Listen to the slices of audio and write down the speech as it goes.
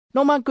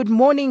Noma, good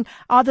morning.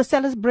 Are the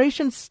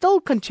celebrations still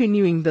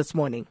continuing this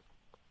morning?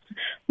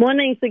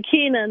 Morning,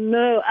 Sakina.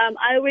 No,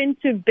 I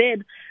went to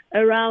bed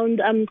around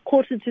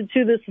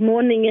 1:45 this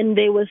morning and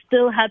they were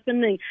still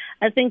happening.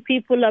 I think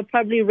people are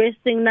probably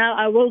resting now.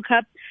 I woke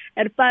up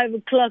at 5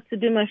 o'clock to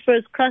do my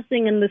first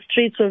crossing and the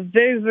streets were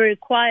very, very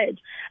quiet.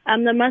 I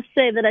must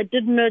say that I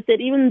did note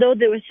that even though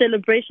there were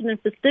celebration and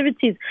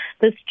festivities,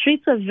 the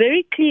streets are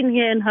very clean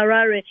here in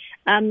Harare.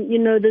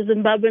 The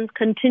Zimbabweans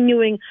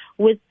continuing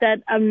with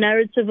that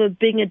narrative of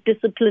being a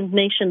disciplined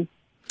nation.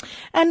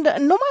 And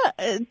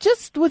Noma,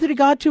 just with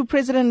regard to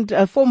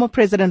former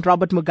President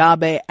Robert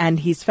Mugabe and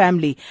his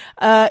family,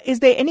 is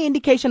there any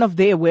indication of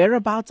their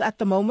whereabouts at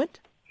the moment?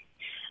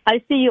 I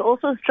see you're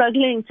also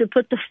struggling to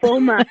put the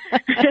former.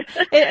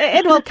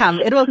 It will come.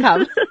 It will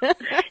come.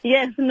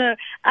 Yes, no.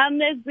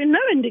 There's been no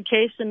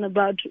indication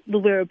about the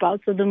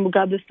whereabouts of the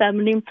Mugabe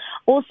family.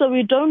 Also,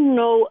 we don't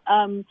know,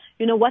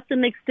 what the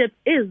next step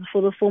is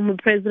for the former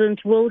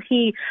president. Will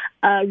he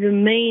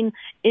remain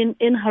in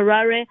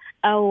Harare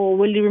or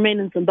will he remain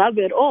in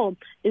Zimbabwe at all?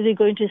 Is he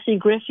going to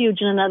seek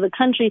refuge in another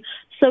country?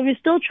 So we're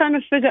still trying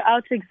to figure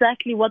out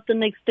exactly what the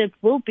next step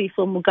will be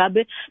for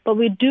Mugabe. But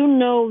we do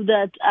know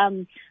that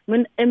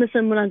when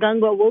Emmerson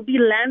Mnangagwa will be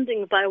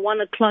landing by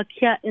 1 o'clock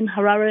here in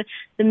Harare,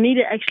 the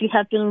media actually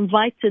have been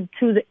invited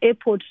to the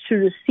airport to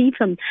receive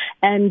him.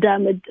 And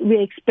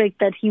we expect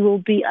that he will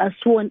be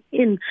sworn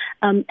in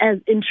as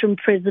interim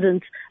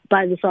president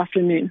by this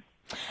afternoon.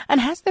 And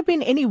has there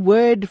been any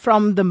word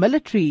from the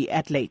military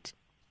at late?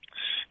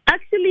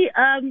 Actually,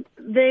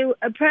 they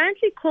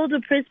apparently called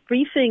a press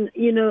briefing,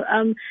 in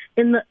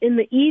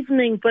the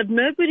evening, but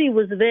nobody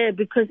was there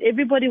because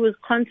everybody was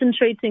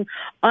concentrating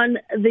on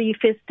the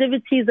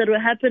festivities that were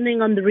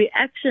happening, on the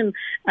reaction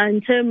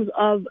in terms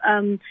of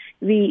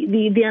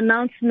the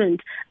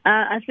announcement.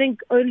 I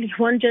think only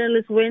one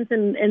journalist went,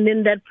 and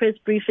then that press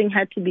briefing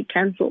had to be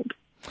cancelled.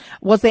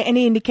 Was there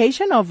any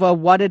indication of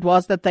what it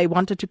was that they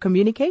wanted to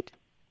communicate?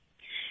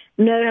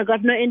 No, I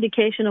got no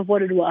indication of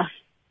what it was.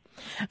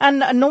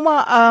 And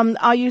Noma,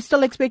 are you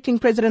still expecting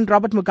President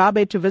Robert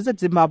Mugabe to visit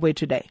Zimbabwe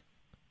today?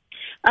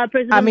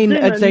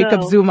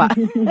 Jacob Zuma.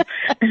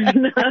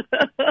 No.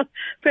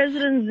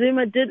 President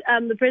Zuma did.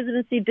 The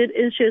presidency did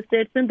issue a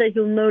statement that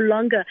he'll no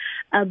longer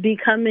be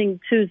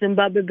coming to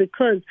Zimbabwe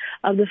because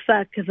of the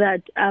fact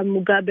that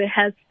Mugabe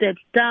has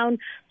stepped down.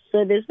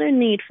 So there's no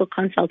need for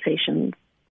consultation.